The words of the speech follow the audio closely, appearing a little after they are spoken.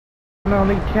No,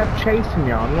 they kept chasing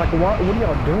y'all. I'm like, what are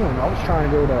y'all doing? I was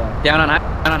trying to go to... Down on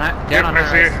high, down on high, down on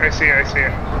high. I see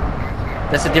it.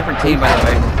 That's a different team, by the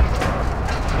way.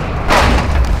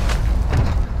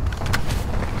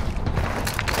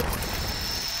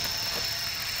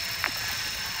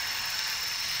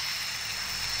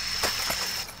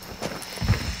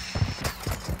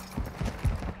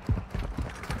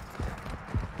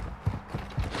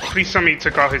 Please somebody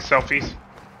took all his selfies.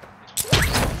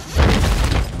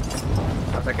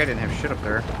 I think I didn't have shit up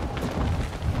there.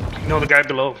 No, the guy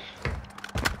below.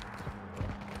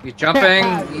 He's jumping.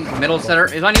 He's middle center.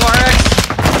 He's on you, RX.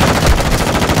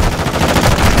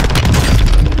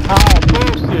 Oh,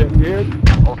 bullshit, dude.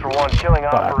 Ultra One killing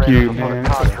Fuck you, operators man.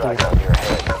 with a contract on your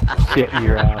head. Shit in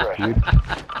your ass, dude.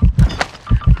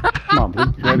 Come on,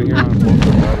 dude. Right here on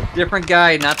the Different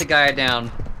guy, not the guy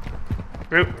down.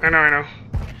 Oop, I know.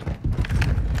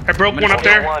 I broke one up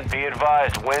there. One, be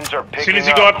advised, winds are picking As soon as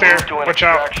you go up there, to an watch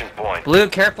out. extraction point. Blue,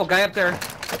 careful, guy up there.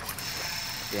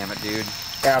 Damn it, dude.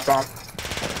 Yeah, it's on.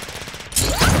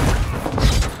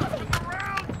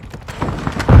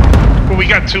 Well, we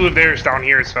got two of theirs down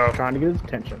here, so. Trying to get his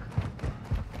attention.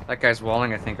 That guy's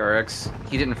walling, I think, RX.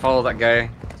 He didn't follow that guy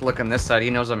to look on this side.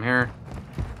 He knows I'm here.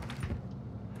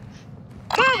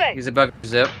 Moving! He's above your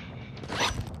zip.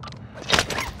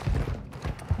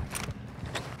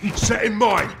 He's setting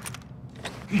mine.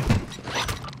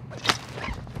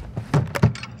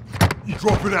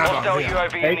 Dropping ammo Hostile here.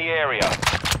 UAV in the area.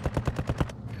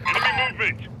 Enemy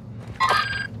movement.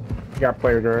 You got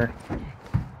players there.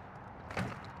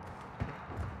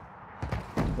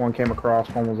 One came across,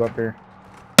 one was up here.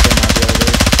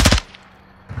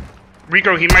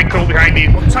 Rico, he might go behind you.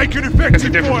 I'm taking effective That's a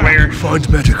different fire. player. Find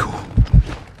medical.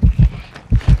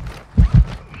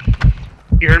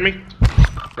 You heard me?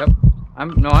 Yep.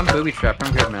 I'm booby trapped.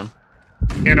 I'm good, man.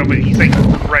 Yeah, no, but he's like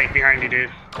right behind you, dude.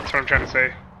 That's what I'm trying to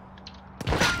say.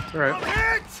 Alright.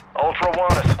 Ultra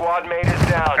One, a squad mate is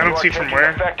down. I don't You are see from taking where.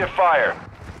 effective fire.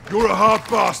 You're a hard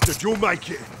bastard. You'll make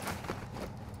it.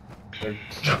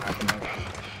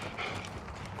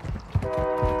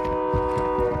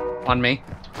 On me.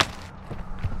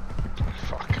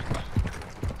 Fuck.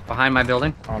 Behind my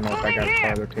building. I don't know if that guy's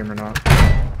part of their team or not.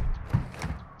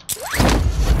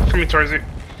 Coming towards you.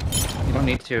 You don't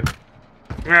need to.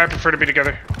 Yeah, I prefer to be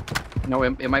together. No,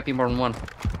 it might be more than one.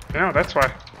 Yeah, that's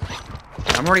why.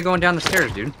 I'm already going down the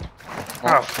stairs, dude.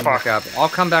 Oh, Come back fuck. up. I'll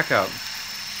come back up.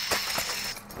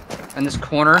 In this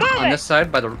corner, on this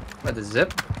side, by the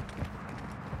zip.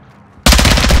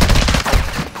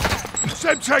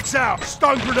 Semtex out.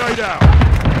 Stun grenade out.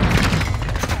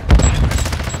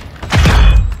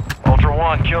 Ultra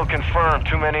One, kill confirmed.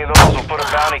 Too many of those will put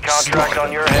a bounty contract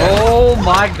on your head. Oh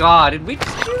my god, did we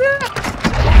just do that?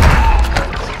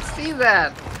 Did you see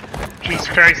that? Jesus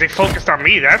Christ, they focused on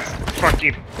me. That's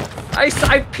fucking. I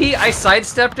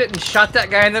sidestepped it and shot that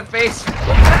guy in the face.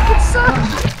 That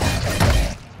sucked.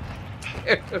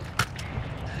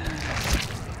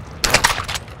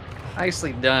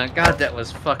 Nicely done. God, that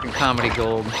was fucking comedy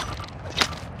gold.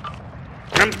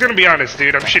 I'm gonna be honest,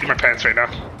 dude. I'm shitting my pants right now.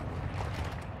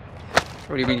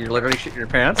 What do you mean, you're literally shitting your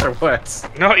pants, or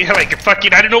what? No, yeah, like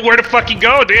fucking. I don't know where to fucking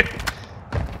go, dude.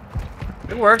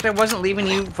 It worked. I wasn't leaving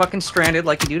you fucking stranded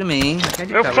like you do to me. I got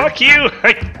you No, covered. fuck you.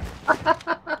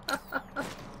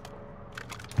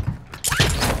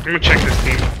 I'm gonna check this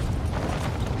team.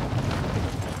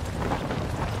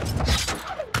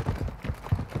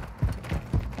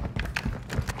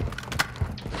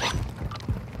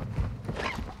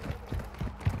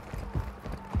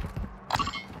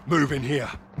 Move in here.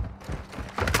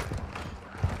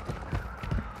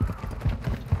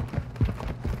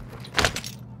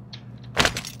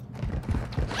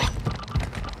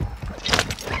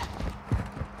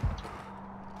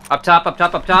 Up top, up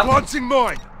top, up top. Launching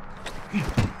mine.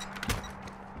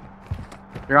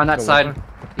 You're on that The side. water?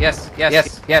 Yes, yes,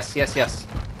 yes, yes, yes, yes.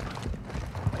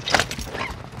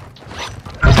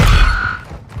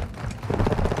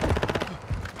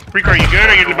 Rico, are you good?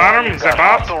 Are you at the bottom? Is that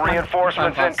Bob? Hostile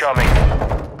reinforcements Fine, incoming.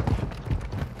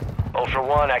 Ultra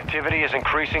One, activity is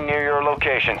increasing near your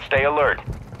location. Stay alert.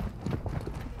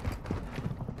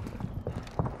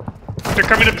 They're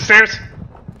coming up the stairs.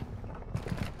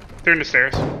 They're in the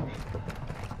stairs.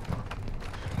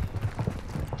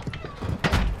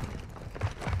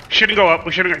 Shouldn't go up.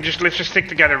 We shouldn't. Let's just stick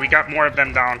together. We got more of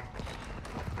them down.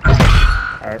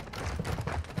 Alright.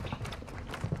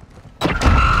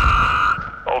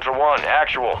 Ultra One,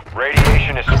 actual.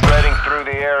 Radiation is spreading through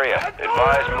the area.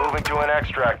 Advise moving to an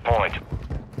extract point.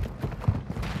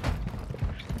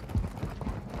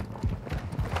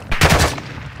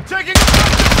 Taking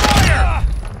effective fire.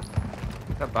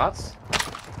 Is that bots?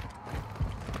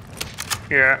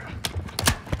 Yeah.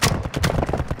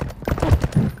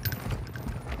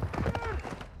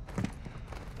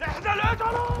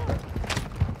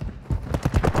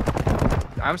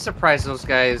 I'm surprised those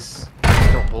guys are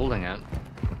still holding it.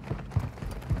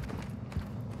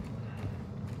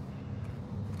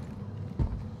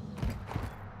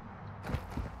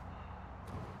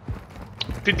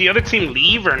 Did the other team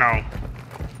leave or no?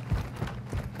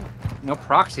 No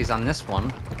proxies on this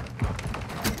one.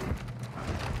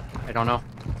 I don't know.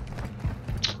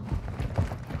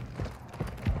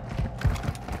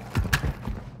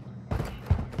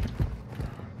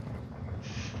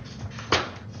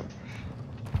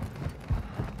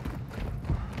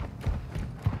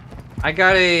 I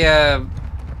got a.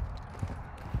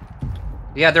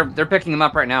 Yeah, they're picking them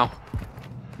up right now.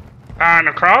 On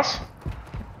across?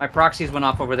 My proxies went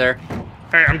off over there.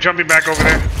 Hey, I'm jumping back over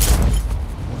there.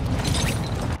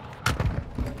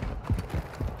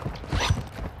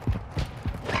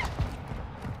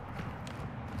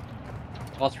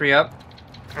 All three up.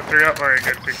 All three up. All right,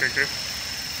 good.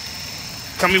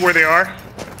 Tell me where they are.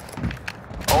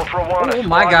 Ultra One, Oh a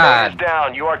my squad God. mate is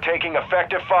down. You are taking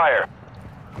effective fire.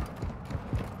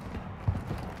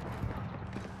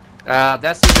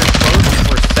 That's either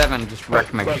close or 7 just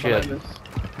wrecked my shit.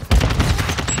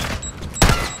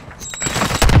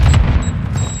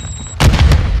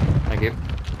 Thank you.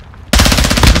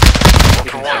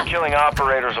 Ultra One, killing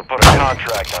operators will put a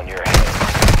contract on your head.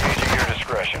 Engage at your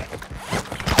discretion.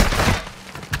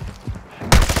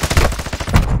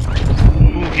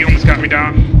 Ooh, he almost got me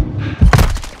down.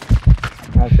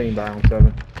 I seen by on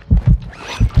 7.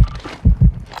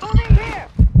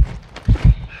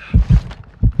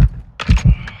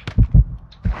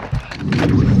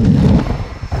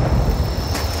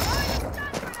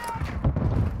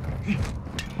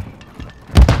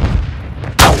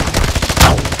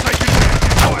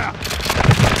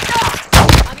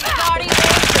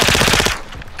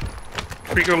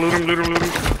 Rico, loot him.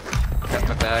 Got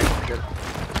my bag. Good.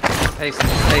 Hey,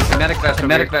 some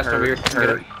medic vest over here.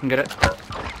 Can get it.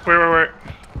 Where?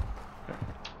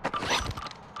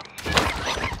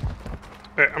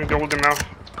 Wait, I'm golden now.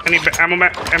 Any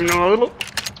ammo?